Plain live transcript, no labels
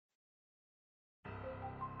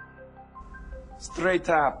Straight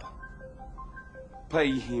up.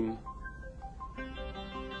 Pay him.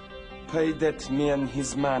 Pay that man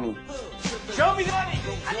his money. Show me the money!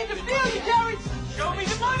 I need to feel you, Jared! Show me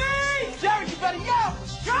the money! Jared, you better yell!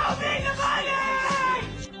 Show me the money!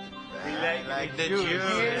 I like the juice.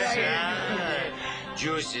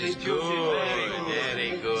 Juice is good.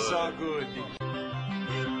 Very good. So good.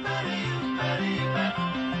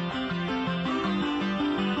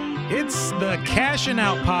 It's the Cashin'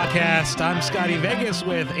 Out Podcast. I'm Scotty Vegas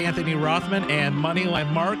with Anthony Rothman and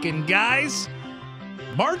Moneyline Mark. And guys,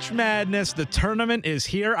 March Madness, the tournament is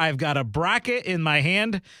here. I've got a bracket in my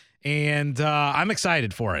hand, and I'm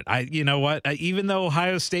excited for it. You know what? Even though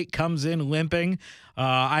Ohio State comes in limping,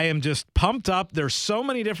 I am just pumped up. There's so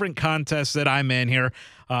many different contests that I'm in here.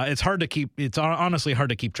 It's honestly hard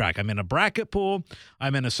to keep track. I'm in a bracket pool.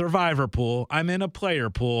 I'm in a survivor pool. I'm in a player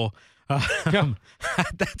pool.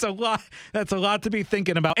 That's a lot. That's a lot to be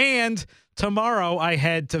thinking about. And tomorrow I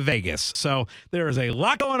head to Vegas. So there is a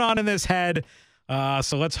lot going on in this head.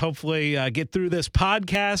 So let's hopefully get through this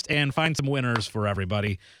podcast and find some winners for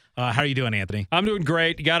everybody. How are you doing, Anthony? I'm doing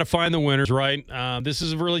great. You got to find the winners, right? This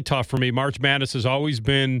is really tough for me. March Madness has always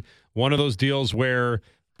been one of those deals where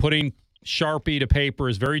putting Sharpie to paper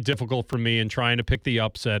is very difficult for me in trying to pick the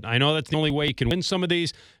upset. I know that's the only way you can win some of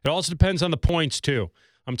these. It also depends on the points, too.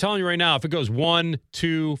 I'm telling you right now, if it goes 1,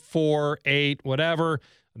 2, 4, 8, whatever,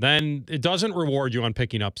 then it doesn't reward you on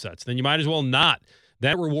picking upsets. Then you might as well not.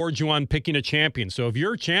 That rewards you on picking a champion. So if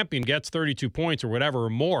your champion gets 32 points or whatever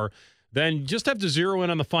or more, then you just have to zero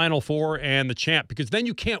in on the Final Four and the champ, because then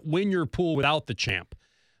you can't win your pool without the champ.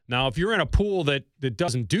 Now, if you're in a pool that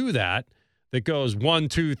doesn't do that goes 1,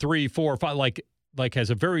 2, 3, 4, 5, like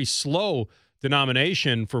has a very slow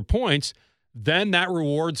denomination for points, then that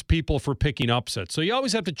rewards people for picking upsets. So you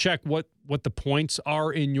always have to check what the points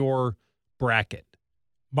are in your bracket.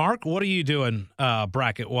 Mark, what are you doing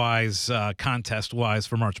bracket-wise, contest-wise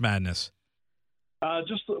for March Madness?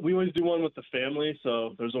 We always do one with the family,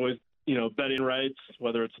 so there's always, betting rights,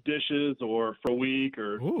 whether it's dishes or for a week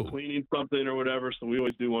or cleaning something or whatever. So we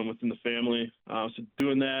always do one within the family. So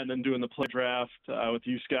doing that and then doing the play draft with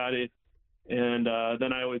you, Scotty. And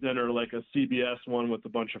then I always enter like a CBS one with a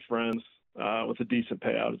bunch of friends with a decent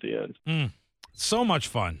payout at the end. So much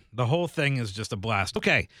fun. The whole thing is just a blast.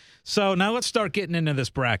 Okay, so now let's start getting into this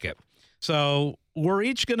bracket. So we're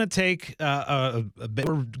each going to take we're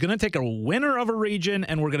going to take a winner of a region,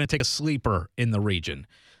 and we're going to take a sleeper in the region.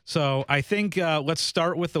 So I think let's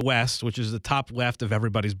start with the West, which is the top left of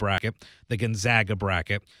everybody's bracket, the Gonzaga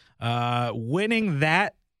bracket. Winning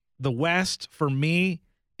that, the West, for me,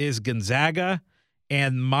 is Gonzaga,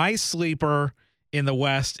 and my sleeper in the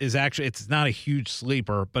West is actually, it's not a huge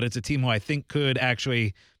sleeper, but it's a team who I think could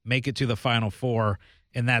actually make it to the Final Four,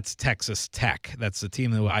 and that's Texas Tech. That's the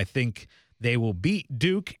team who I think they will beat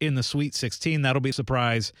Duke in the Sweet 16. That'll be a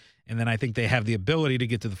surprise, and then I think they have the ability to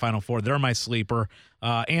get to the Final Four. They're my sleeper.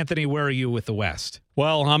 Anthony, where are you with the West?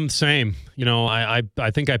 Well, I'm the same. I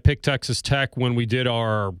think I picked Texas Tech when we did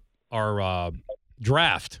our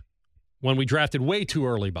draft. When we drafted way too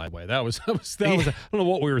early, by the way. That was I don't know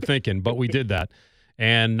what we were thinking, but we did that.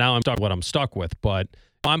 And now I'm stuck with what I'm stuck with. But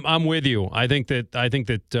I'm with you. I think that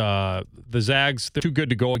the Zags, they're too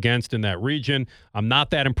good to go against in that region. I'm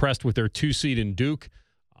not that impressed with their 2 seed in Duke.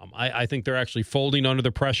 I think they're actually folding under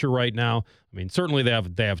the pressure right now. I mean, certainly they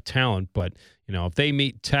have talent, but if they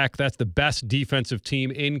meet Tech, that's the best defensive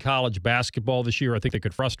team in college basketball this year. I think they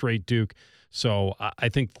could frustrate Duke. So I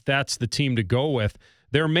think that's the team to go with.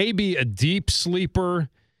 There may be a deep sleeper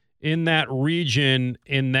in that region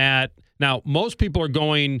in that now most people are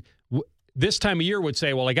going this time of year would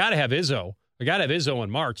say, well, I got to have Izzo. I got to have Izzo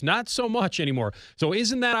in March. Not so much anymore. So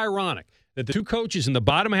isn't that ironic that the two coaches in the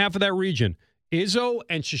bottom half of that region, Izzo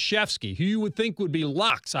and Krzyzewski, who you would think would be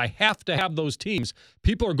locks, I have to have those teams,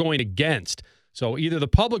 people are going against. So either the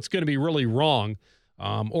public's going to be really wrong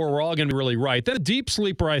or we're all going to be really right. Then a deep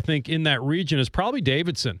sleeper, I think, in that region is probably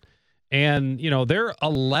Davidson. And, they're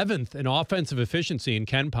 11th in offensive efficiency in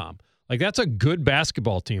KenPom. Like, that's a good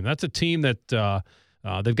basketball team. That's a team that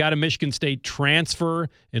they've got a Michigan State transfer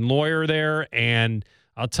in Lawyer there. And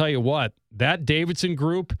I'll tell you what, that Davidson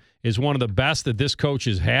group is one of the best that this coach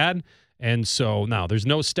has had. And so now there's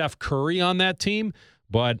no Steph Curry on that team.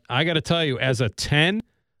 But I got to tell you, as a 10,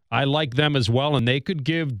 I like them as well. And they could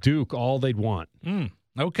give Duke all they'd want.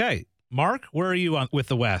 Okay. Mark, where are you with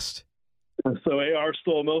the West? So AR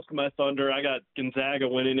stole most of my thunder. I got Gonzaga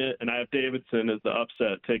winning it, and I have Davidson as the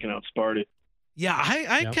upset, taking out Sparty. Yeah,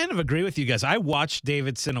 I kind of agree with you guys. I watched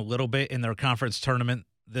Davidson a little bit in their conference tournament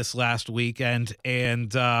this last weekend,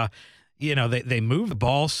 and they move the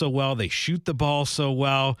ball so well. They shoot the ball so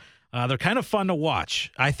well. They're kind of fun to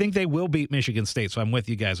watch. I think they will beat Michigan State, so I'm with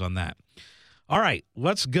you guys on that. All right,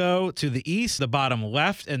 let's go to the East, the bottom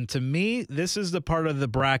left. And to me, this is the part of the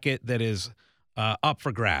bracket that is up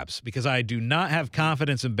for grabs because I do not have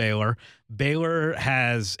confidence in Baylor. Baylor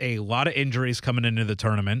has a lot of injuries coming into the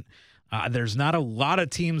tournament. There's not a lot of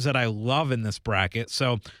teams that I love in this bracket.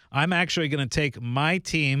 So I'm actually going to take my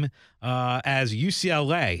team as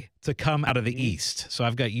UCLA to come out of the East. So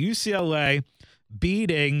I've got UCLA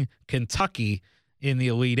beating Kentucky in the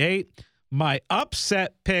Elite Eight. My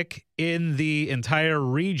upset pick in the entire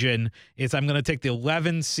region is I'm going to take the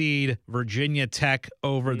 11 seed Virginia Tech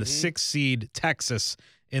over the 6 seed Texas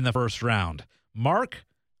in the first round. Mark,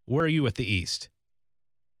 where are you at the East?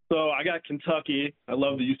 So I got Kentucky. I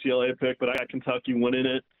love the UCLA pick, but I got Kentucky winning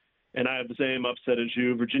it, and I have the same upset as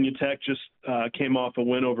you. Virginia Tech just came off a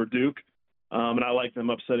win over Duke, and I like them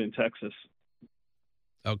upsetting Texas.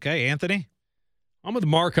 Okay, Anthony? I'm with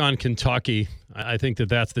Mark on Kentucky. I think that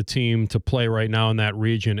that's the team to play right now in that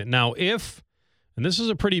region. Now, if, and this is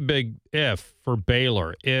a pretty big if for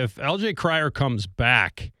Baylor, if LJ Cryer comes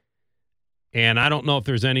back, and I don't know if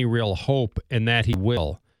there's any real hope in that he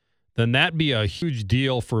will, then that'd be a huge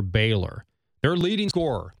deal for Baylor. Their leading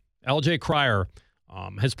scorer, LJ Cryer,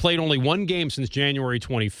 has played only one game since January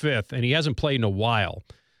 25th, and he hasn't played in a while.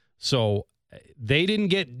 So they didn't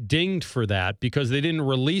get dinged for that because they didn't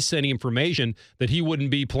release any information that he wouldn't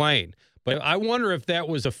be playing. But I wonder if that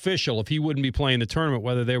was official, if he wouldn't be playing the tournament,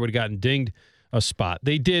 whether they would have gotten dinged a spot.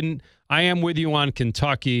 They didn't. I am with you on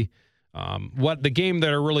Kentucky. What the game that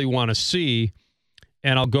I really want to see,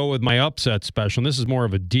 and I'll go with my upset special, and this is more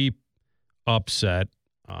of a deep upset,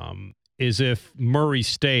 is if Murray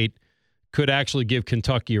State could actually give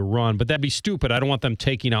Kentucky a run. But that'd be stupid. I don't want them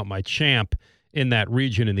taking out my champ in that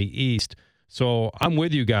region in the East. So I'm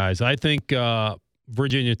with you guys. I think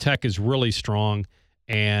Virginia Tech is really strong,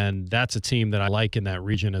 and that's a team that I like in that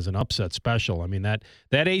region as an upset special. I mean, that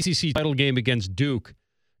ACC title game against Duke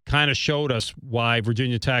kind of showed us why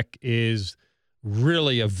Virginia Tech is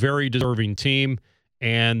really a very deserving team,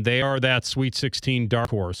 and they are that Sweet 16 dark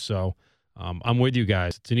horse. So I'm with you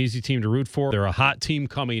guys. It's an easy team to root for. They're a hot team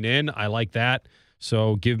coming in. I like that.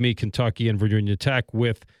 So give me Kentucky and Virginia Tech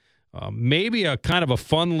with maybe a kind of a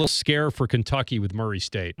fun little scare for Kentucky with Murray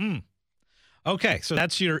State. Okay, so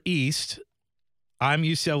that's your East. I'm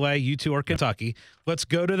UCLA, you two are Kentucky. Let's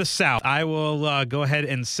go to the South. I will go ahead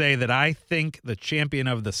and say that I think the champion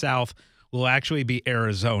of the South will actually be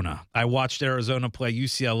Arizona. I watched Arizona play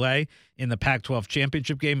UCLA in the Pac-12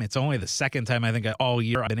 championship game. It's only the second time I think all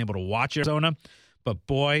year I've been able to watch Arizona, but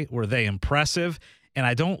boy, were they impressive. And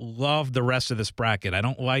I don't love the rest of this bracket. I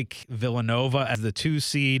don't like Villanova as the 2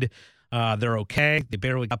 seed. They're okay. They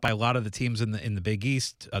barely got by a lot of the teams in the Big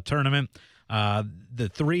East tournament. The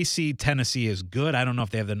 3 seed Tennessee is good. I don't know if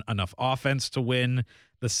they have enough offense to win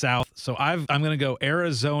the South. So I'm going to go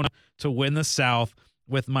Arizona to win the South,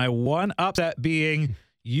 with my one upset being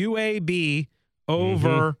UAB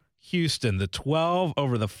over Houston. The 12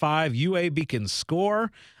 over the 5. UAB can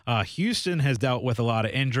score. Houston has dealt with a lot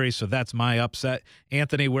of injuries, so that's my upset.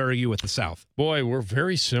 Anthony, where are you with the South? Boy, we're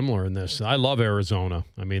very similar in this. I love Arizona.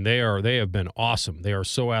 I mean, they have been awesome. They are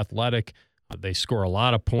so athletic. They score a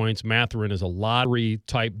lot of points. Mathurin is a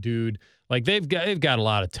lottery-type dude. Like, they've got a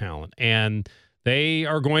lot of talent, and they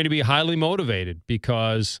are going to be highly motivated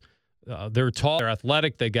because they're tall, they're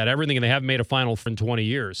athletic, they got everything, and they haven't made a Final Four in 20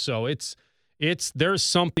 years. So there's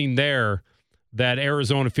something there that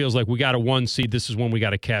Arizona feels like we got a 1 seed. This is when we got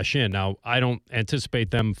to cash in. Now, I don't anticipate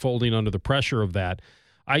them folding under the pressure of that.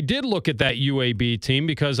 I did look at that UAB team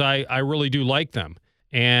because I really do like them,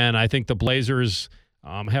 and I think the Blazers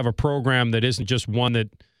have a program that isn't just one that,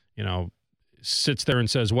 sits there and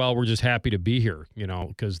says, well, we're just happy to be here,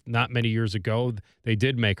 because not many years ago they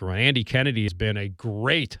did make a run. Andy Kennedy has been a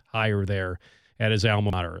great hire there at his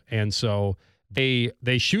alma mater. And so they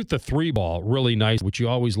shoot the 3 ball really nice, which you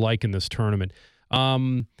always like in this tournament.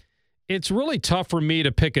 It's really tough for me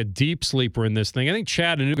to pick a deep sleeper in this thing. I think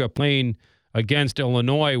Chattanooga playing against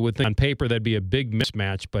Illinois on paper, that'd be a big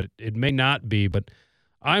mismatch, but it may not be. But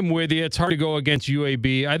I'm with you. It's hard to go against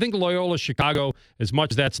UAB. I think Loyola Chicago, as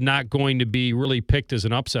much as that's not going to be really picked as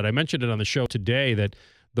an upset. I mentioned it on the show today that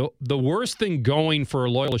the worst thing going for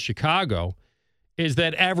Loyola Chicago is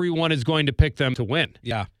that everyone is going to pick them to win.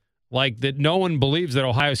 Yeah. Like that no one believes that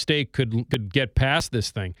Ohio State could get past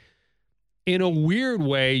this thing. In a weird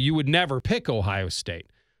way, you would never pick Ohio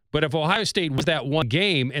State. But if Ohio State wins that one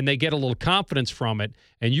game and they get a little confidence from it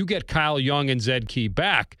and you get Kyle Young and Zed Key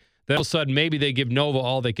back, then all of a sudden maybe they give Nova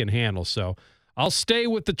all they can handle. So I'll stay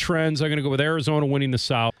with the trends. I'm going to go with Arizona winning the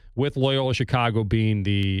South, with Loyola Chicago being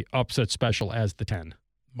the upset special as the 10.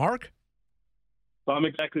 Mark? So I'm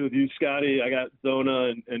exactly with you, Scotty. I got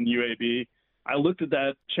Zona and UAB. I looked at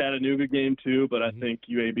that Chattanooga game too, but I think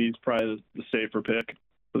UAB is probably the safer pick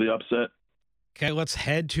for the upset. Okay, let's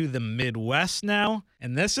head to the Midwest now.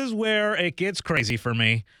 And this is where it gets crazy for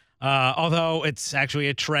me. Although it's actually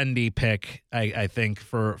a trendy pick, I think,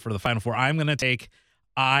 for the Final Four. I'm going to take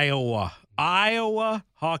Iowa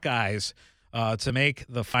Hawkeyes to make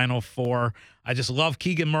the Final Four. I just love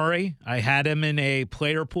Keegan Murray. I had him in a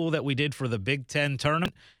player pool that we did for the Big Ten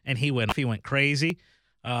tournament, and he went crazy.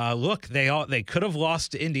 Look, they could have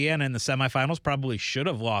lost to Indiana in the semifinals, probably should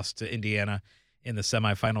have lost to Indiana in the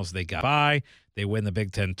semifinals. They got by. They win the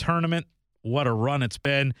Big Ten tournament. What a run it's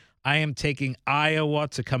been. I am taking Iowa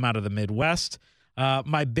to come out of the Midwest.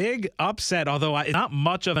 My big upset, although it's not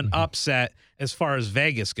much of an upset as far as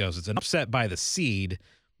Vegas goes, it's an upset by the seed,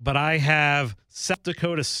 but I have South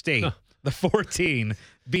Dakota State, the 14,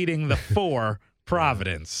 beating the 4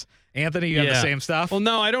 Providence. Anthony, you have the same stuff? Well,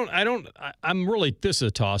 no, I don't. I'm really, this is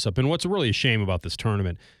a toss-up. And what's really a shame about this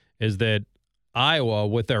tournament is that Iowa,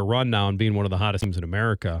 with their run now and being one of the hottest teams in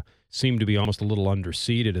America, seem to be almost a little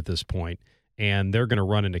underseeded at this point, and they're going to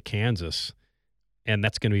run into Kansas, and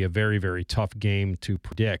that's going to be a very, very tough game to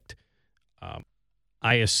predict.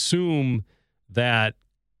 I assume that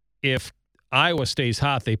if Iowa stays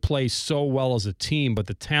hot, they play so well as a team, but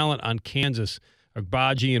the talent on Kansas,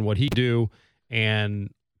 Agbaji and what he do,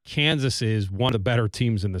 and Kansas is one of the better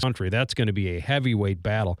teams in this country. That's going to be a heavyweight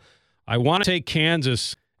battle. I want to take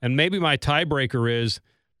Kansas, and maybe my tiebreaker is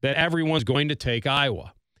that everyone's going to take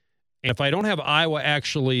Iowa. And if I don't have Iowa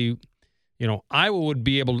actually, Iowa would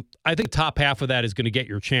be able – I think the top half of that is going to get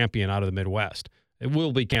your champion out of the Midwest. It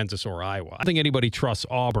will be Kansas or Iowa. I don't think anybody trusts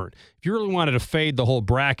Auburn. If you really wanted to fade the whole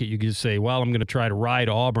bracket, you could just say, well, I'm going to try to ride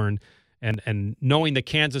Auburn, and knowing that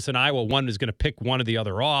Kansas and Iowa, one is going to pick one or the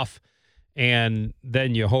other off, and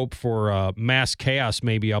then you hope for mass chaos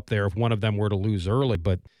maybe up there if one of them were to lose early.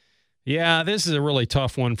 But, yeah, this is a really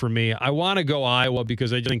tough one for me. I want to go Iowa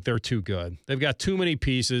because I just think they're too good. They've got too many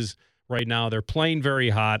pieces right now. They're playing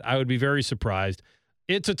very hot. I would be very surprised.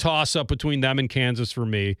 It's a toss-up between them and Kansas for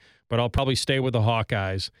me, but I'll probably stay with the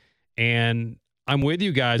Hawkeyes. And I'm with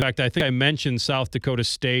you guys. In fact, I think I mentioned South Dakota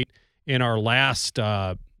State in our last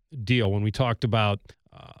deal when we talked about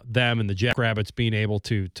them and the Jackrabbits being able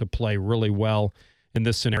to play really well in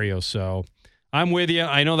this scenario. So I'm with you.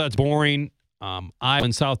 I know that's boring. Iowa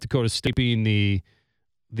and South Dakota State being the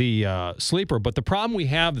sleeper, but the problem we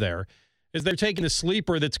have there is they're taking the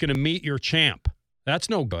sleeper that's going to meet your champ. That's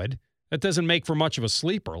no good. That doesn't make for much of a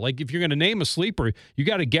sleeper. Like, if you're going to name a sleeper, you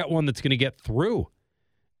got to get one that's going to get through.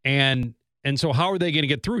 And so how are they going to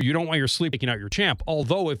get through? You don't want your sleeper taking out your champ.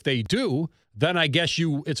 Although if they do, then I guess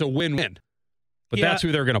it's a win-win. But that's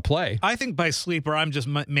who they're going to play. I think by sleeper, I'm just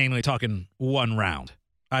mainly talking one round.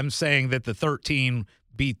 I'm saying that the 13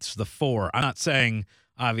 beats the 4. I'm not saying,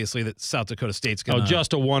 obviously, that South Dakota State's going to... Oh,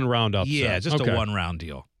 just a one-round upset. Yeah, just a one-round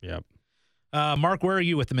deal. Yep. Mark, where are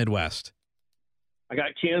you with the Midwest? I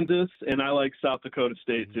got Kansas, and I like South Dakota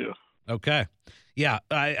State too. Okay. Yeah,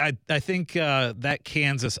 I think that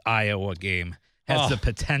Kansas-Iowa game has the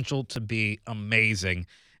potential to be amazing.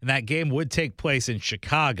 And that game would take place in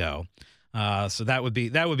Chicago. So that would be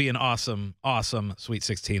an awesome Sweet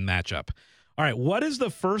 16 matchup. All right, what is the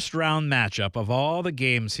first round matchup of all the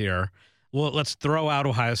games here? Well, let's throw out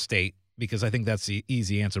Ohio State because I think that's the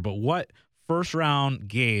easy answer. But what first round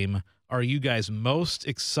game are you guys most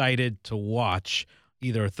excited to watch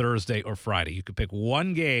either Thursday or Friday? You could pick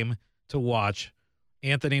one game to watch.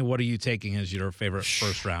 Anthony, what are you taking as your favorite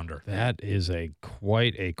first rounder? That is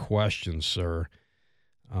quite a question, sir.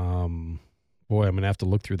 Boy, I'm going to have to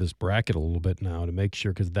look through this bracket a little bit now to make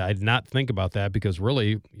sure, because I did not think about that, because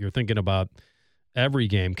really you're thinking about every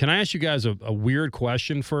game. Can I ask you guys a weird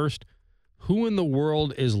question first? Who in the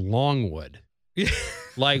world is Longwood?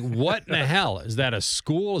 Like, what in the hell? Is that a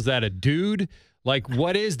school? Is that a dude? Like,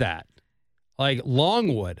 what is that? Like,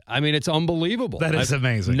 Longwood. I mean, it's unbelievable. That is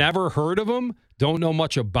amazing. Never heard of him. Don't know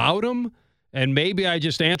much about him. And maybe I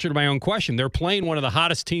just answered my own question. They're playing one of the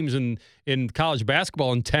hottest teams in college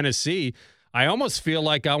basketball in Tennessee. I almost feel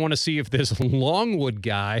like I want to see if this Longwood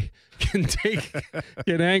guy can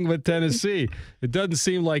hang with Tennessee. It doesn't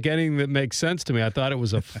seem like anything that makes sense to me. I thought it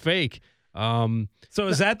was a fake. So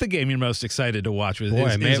is that the game you're most excited to watch with?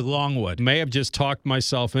 Is Longwood? May have just talked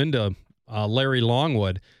myself into Larry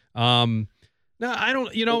Longwood. No, I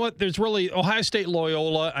don't. You know what? There's really Ohio State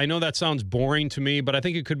Loyola. I know that sounds boring to me, but I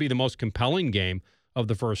think it could be the most compelling game of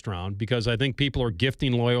the first round, because I think people are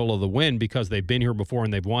gifting Loyola the win because they've been here before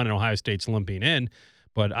and they've won, and Ohio State's limping in.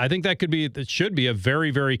 But I think that should be a very,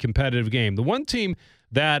 very competitive game. The one team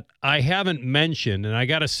that I haven't mentioned, and I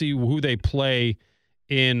got to see who they play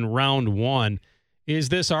in round one, is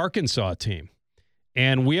this Arkansas team.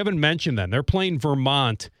 And we haven't mentioned them. They're playing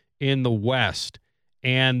Vermont in the West,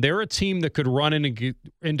 and they're a team that could run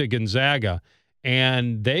into Gonzaga,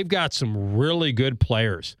 and they've got some really good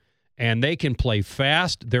players, and they can play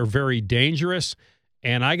fast. They're very dangerous,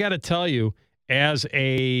 and I got to tell you, as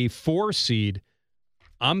a 4 seed,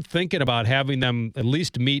 I'm thinking about having them at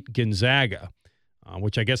least meet Gonzaga,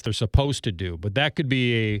 which I guess they're supposed to do. But that could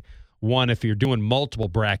be a one if you're doing multiple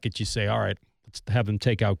brackets. You say, all right, let's have them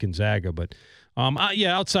take out Gonzaga. But,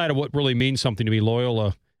 outside of what really means something to me,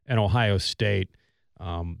 Loyola and Ohio State,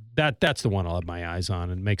 that's the one I'll have my eyes on.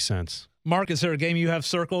 It makes sense. Mark, is there a game you have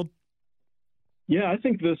circled? Yeah, I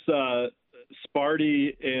think this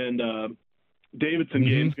Sparty and Davidson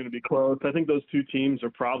game is going to be close. I think those two teams are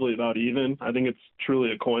probably about even. I think it's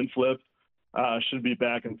truly a coin flip. Should be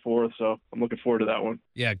back and forth, so I'm looking forward to that one.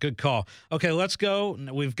 Yeah, good call. Okay, let's go.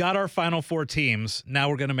 We've got our Final Four teams. Now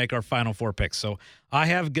we're going to make our Final Four picks. So I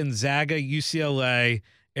have Gonzaga, UCLA,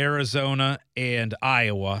 Arizona, and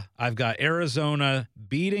Iowa. I've got Arizona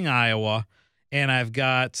beating Iowa, and I've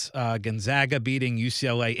got Gonzaga beating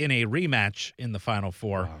UCLA in a rematch in the Final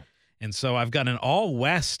Four. Wow. And so I've got an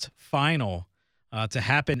all-West final to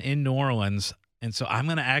happen in New Orleans. And so I'm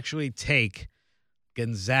going to actually take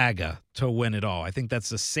Gonzaga to win it all. I think that's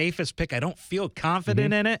the safest pick. I don't feel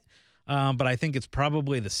confident in it, but I think it's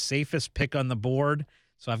probably the safest pick on the board.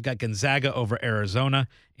 So I've got Gonzaga over Arizona.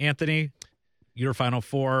 Anthony, your Final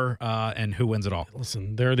Four, and who wins it all?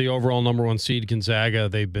 Listen, they're the overall number 1 seed, Gonzaga.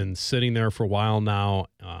 They've been sitting there for a while now.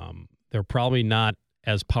 They're probably not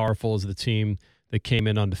as powerful as the team that came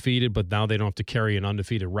in undefeated, but now they don't have to carry an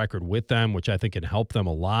undefeated record with them, which I think can help them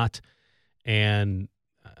a lot. And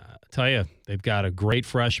I tell you, they've got a great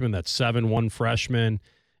freshman, that 7'1" freshman,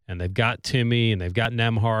 and they've got Timmy, and they've got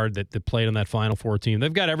Nemhard that played on that Final Four team.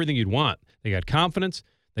 They've got everything you'd want. They got confidence,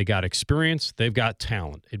 they got experience, they've got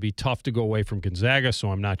talent. It'd be tough to go away from Gonzaga,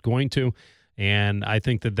 so I'm not going to. And I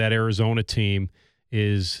think that Arizona team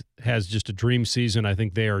has just a dream season. I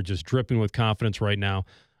think they are just dripping with confidence right now.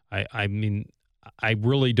 I mean, I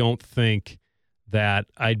really don't think that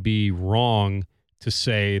I'd be wrong to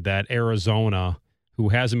say that Arizona, who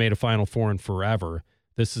hasn't made a Final Four in forever,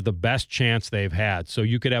 this is the best chance they've had. So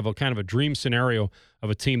you could have a kind of a dream scenario of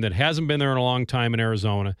a team that hasn't been there in a long time in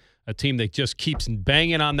Arizona, a team that just keeps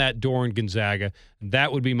banging on that door in Gonzaga.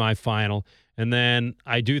 That would be my final. And then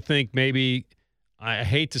I do think maybe, I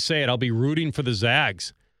hate to say it, I'll be rooting for the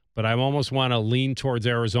Zags, but I almost want to lean towards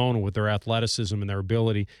Arizona with their athleticism and their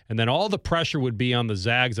ability. And then all the pressure would be on the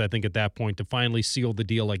Zags, I think, at that point to finally seal the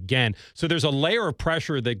deal again. So there's a layer of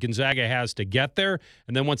pressure that Gonzaga has to get there.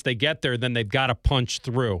 And then once they get there, then they've got to punch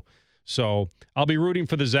through. So I'll be rooting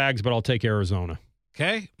for the Zags, but I'll take Arizona.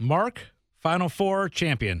 Okay. Mark, Final Four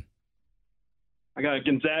champion. I got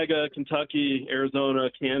Gonzaga, Kentucky, Arizona,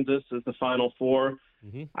 Kansas as the Final Four.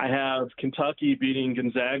 I have Kentucky beating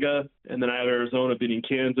Gonzaga, and then I have Arizona beating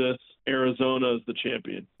Kansas. Arizona is the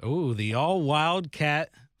champion. Ooh, the all-Wildcat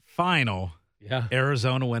final. Yeah.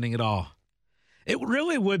 Arizona winning it all. It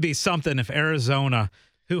really would be something if Arizona,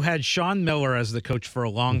 who had Sean Miller as the coach for a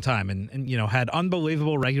long time and had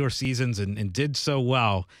unbelievable regular seasons and did so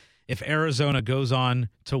well, if Arizona goes on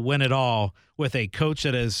to win it all with a coach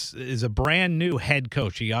that is a brand new head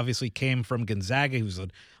coach. He obviously came from Gonzaga. He was a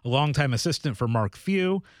longtime assistant for Mark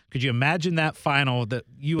Few. Could you imagine that final that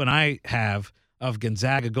you and I have of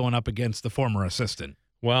Gonzaga going up against the former assistant?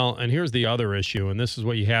 Well, and here's the other issue, and this is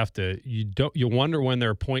what you wonder when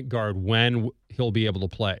their point guard, when he'll be able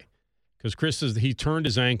to play. Because he turned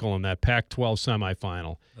his ankle in that Pac-12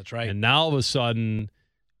 semifinal. That's right. And now all of a sudden,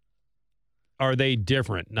 are they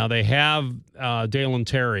different? Now they have Dalen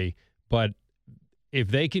Terry, but if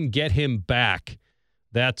they can get him back,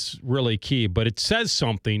 that's really key. But it says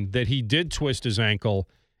something that he did twist his ankle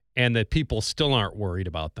and that people still aren't worried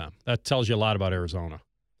about them. That tells you a lot about Arizona.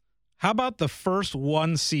 How about the first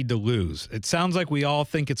 1 seed to lose? It sounds like we all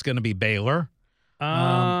think it's going to be Baylor.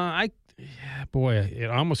 I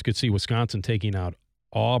almost could see Wisconsin taking out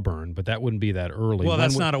Auburn, but that wouldn't be that early. Well,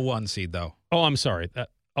 that's not a 1 seed, though. Oh, I'm sorry.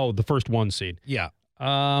 The first 1 seed. Yeah.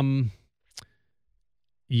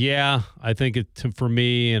 Yeah, I think for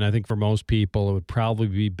me, and I think for most people, it would probably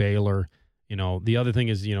be Baylor. The other thing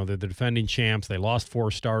is, they're the defending champs. They lost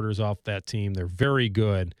 4 starters off that team. They're very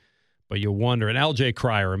good, but you wonder. And L.J.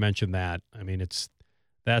 Cryer, I mentioned that. I mean,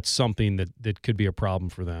 that's something that could be a problem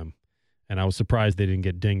for them. And I was surprised they didn't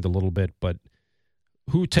get dinged a little bit. But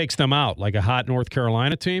who takes them out? Like a hot North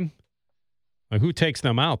Carolina team? Like who takes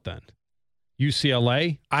them out then?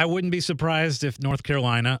 UCLA. I wouldn't be surprised if North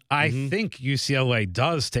Carolina. I think UCLA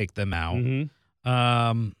does take them out.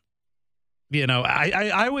 I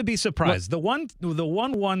would be surprised. The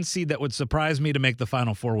one seed that would surprise me to make the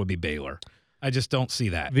Final Four would be Baylor. I just don't see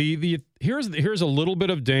that. Here's a little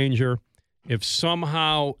bit of danger. If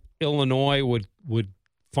somehow Illinois would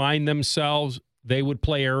find themselves, they would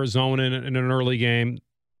play Arizona in an early game,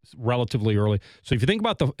 relatively early. So if you think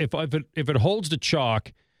about if it holds to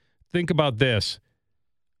chalk, think about this.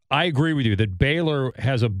 I agree with you that Baylor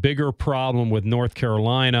has a bigger problem with North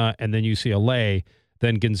Carolina and then UCLA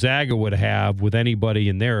than Gonzaga would have with anybody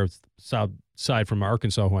in there, aside from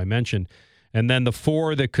Arkansas, who I mentioned. And then the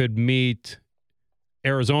 4 that could meet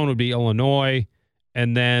Arizona would be Illinois,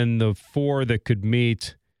 and then the 4 that could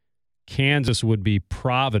meet Kansas would be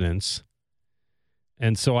Providence.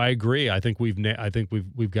 And so I agree. I think we've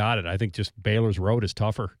got it. I think just Baylor's road is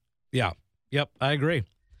tougher. Yeah. Yep. I agree.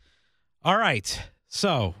 All right.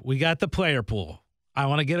 So we got the player pool. I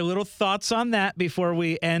want to get a little thoughts on that before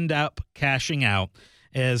we end up cashing out,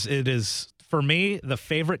 as it is for me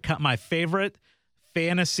my favorite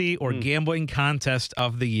fantasy or gambling contest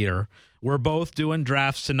of the year. We're both doing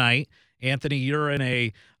drafts tonight. Anthony, you're in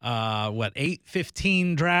a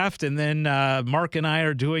 8:15 draft, and then Mark and I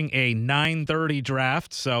are doing a 9:30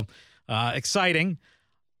 draft. So exciting!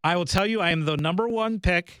 I will tell you, I am the number 1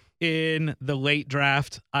 pick in the late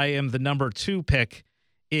draft. I am the number 2 pick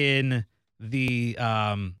in the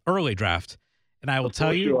early draft, and I will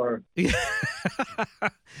tell you,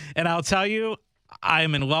 and I'll tell you,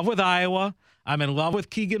 I'm in love with Iowa. I'm in love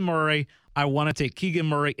with Keegan Murray. I want to take Keegan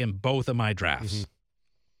Murray in both of my drafts.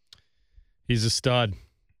 He's a stud.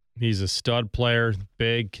 He's a stud player,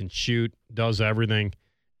 big, can shoot, does everything.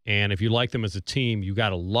 And if you like them as a team, you got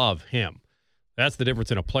to love him. That's the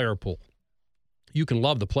difference in a player pool. You can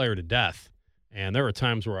love the player to death. And there are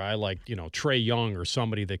times where I like, Trey Young or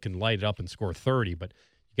somebody that can light it up and score 30. But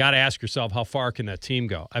you got to ask yourself, how far can that team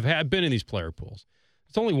go? I've been in these player pools.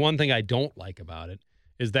 There's only one thing I don't like about it,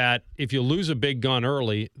 is that if you lose a big gun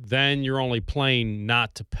early, then you're only playing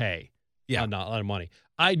not to pay. Yeah. Not a lot of money.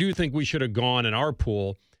 I do think we should have gone in our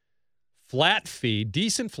pool flat fee,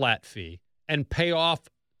 decent flat fee, and pay off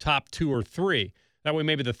top 2 or 3. That way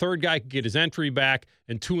maybe the third guy could get his entry back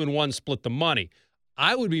and 2 and 1 split the money.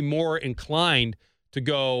 I would be more inclined to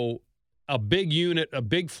go a big unit, a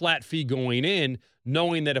big flat fee going in,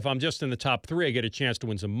 knowing that if I'm just in the top 3, I get a chance to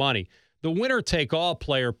win some money. The winner-take-all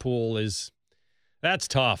player pool that's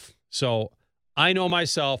tough. So I know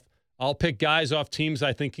myself, I'll pick guys off teams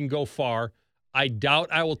I think can go far. I doubt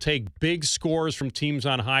I will take big scores from teams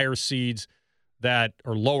on higher seeds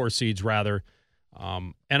or lower seeds rather,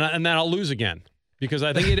 and then I'll lose again, because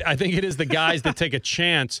I think it is the guys that take a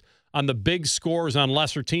chance on the big scores on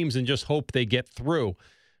lesser teams and just hope they get through,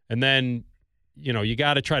 and then you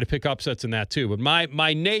got to try to pick upsets in that too. But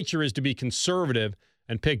my nature is to be conservative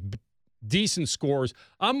and pick decent scores.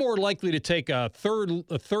 I'm more likely to take a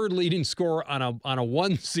third leading score on a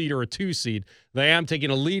 1 seed or a 2 seed than I am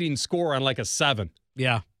taking a leading score on like a 7.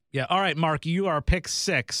 Yeah. All right, Mark, you are pick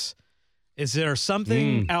 6. Is there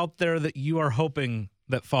something out there that you are hoping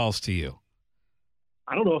that falls to you?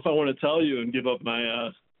 I don't know if I want to tell you and give up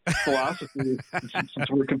my philosophy since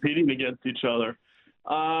we're competing against each other.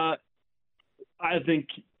 I think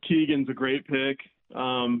Keegan's a great pick.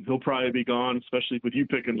 He'll probably be gone, especially with you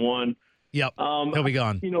picking 1. Yep, he'll be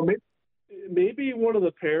gone. Maybe one of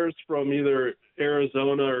the pairs from either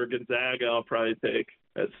Arizona or Gonzaga I'll probably take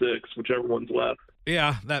at 6, whichever one's left.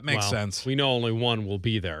 Yeah, that makes sense. We know only one will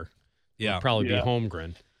be there. Yeah. It'll probably be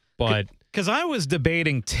Holmgren. But because I was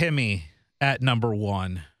debating Timmy at number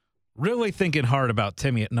 1, really thinking hard about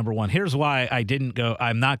Timmy at number 1. Here's why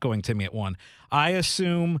I'm not going Timmy at 1. I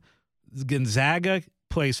assume Gonzaga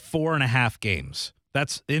plays 4.5 games.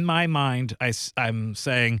 That's in my mind. I'm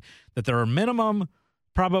saying that there are minimum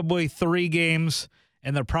probably 3 games,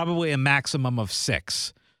 and they're probably a maximum of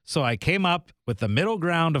 6. So I came up with the middle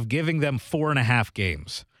ground of giving them 4.5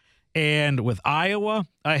 games. And with Iowa,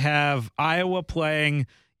 I have Iowa playing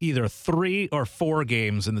either 3 or 4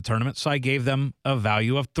 games in the tournament, so I gave them a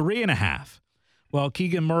value of 3.5. Well,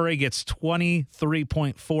 Keegan Murray gets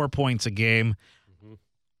 23.4 points a game.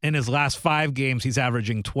 In his last 5 games, he's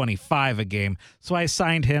averaging 25 a game. So I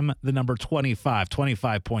assigned him the number 25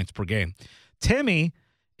 points per game. Timmy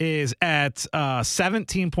is at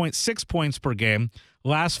 17.6 points per game.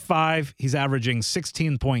 Last 5, he's averaging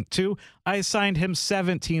 16.2. I assigned him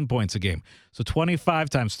 17 points a game. So 25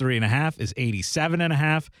 times 3.5 is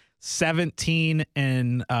 87.5. 17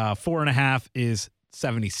 and 4.5 is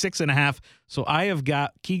 76.5. So I have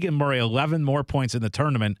got Keegan Murray 11 more points in the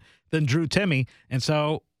tournament than Drew Timme. And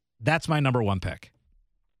so That's my number one pick.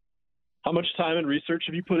 How much time and research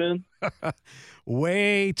have you put in?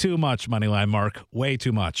 Way too much, Moneyline Mark. Way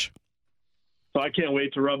too much. So I can't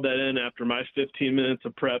wait to rub that in after my 15 minutes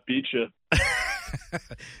of prep beats you.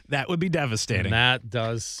 That would be devastating. And that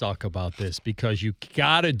does suck about this because you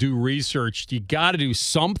got to do research. You got to do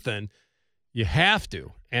something. You have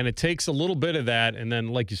to. And it takes a little bit of that. And then,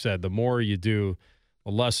 like you said, the more you do,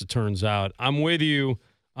 the less it turns out. I'm with you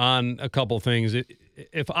on a couple things.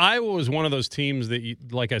 If Iowa was one of those teams that,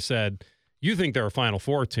 like I said, you think they're a Final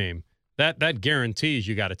Four team, that guarantees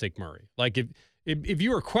you got to take Murray. Like if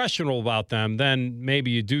you were questionable about them, then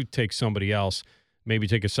maybe you do take somebody else. Maybe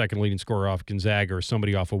take a second leading scorer off Gonzaga or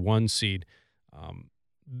somebody off a 1 seed.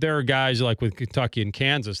 There are guys like with Kentucky and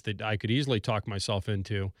Kansas that I could easily talk myself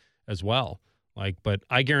into as well. But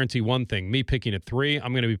I guarantee one thing: me picking at 3,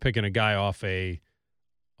 I'm going to be picking a guy off a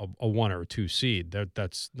 1 or a 2 seed.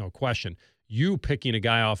 That's no question. You picking a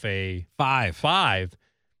guy off a 5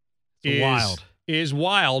 is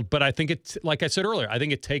wild. But I think it's, like I said earlier, I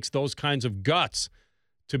think it takes those kinds of guts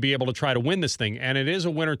to be able to try to win this thing. And it is a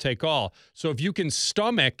winner take all. So if you can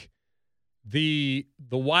stomach the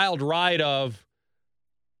wild ride of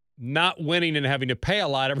not winning and having to pay a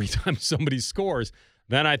lot every time somebody scores,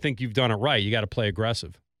 then I think you've done it right. You got to play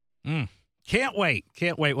aggressive. Can't wait.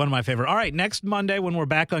 Can't wait. One of my favorite. All right, next Monday when we're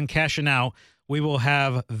back on Cashing Out, we will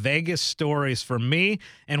have Vegas stories for me,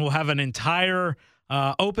 and we'll have an entire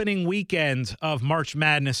opening weekend of March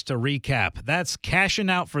Madness to recap. That's Cashing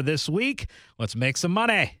Out for this week. Let's make some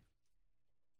money.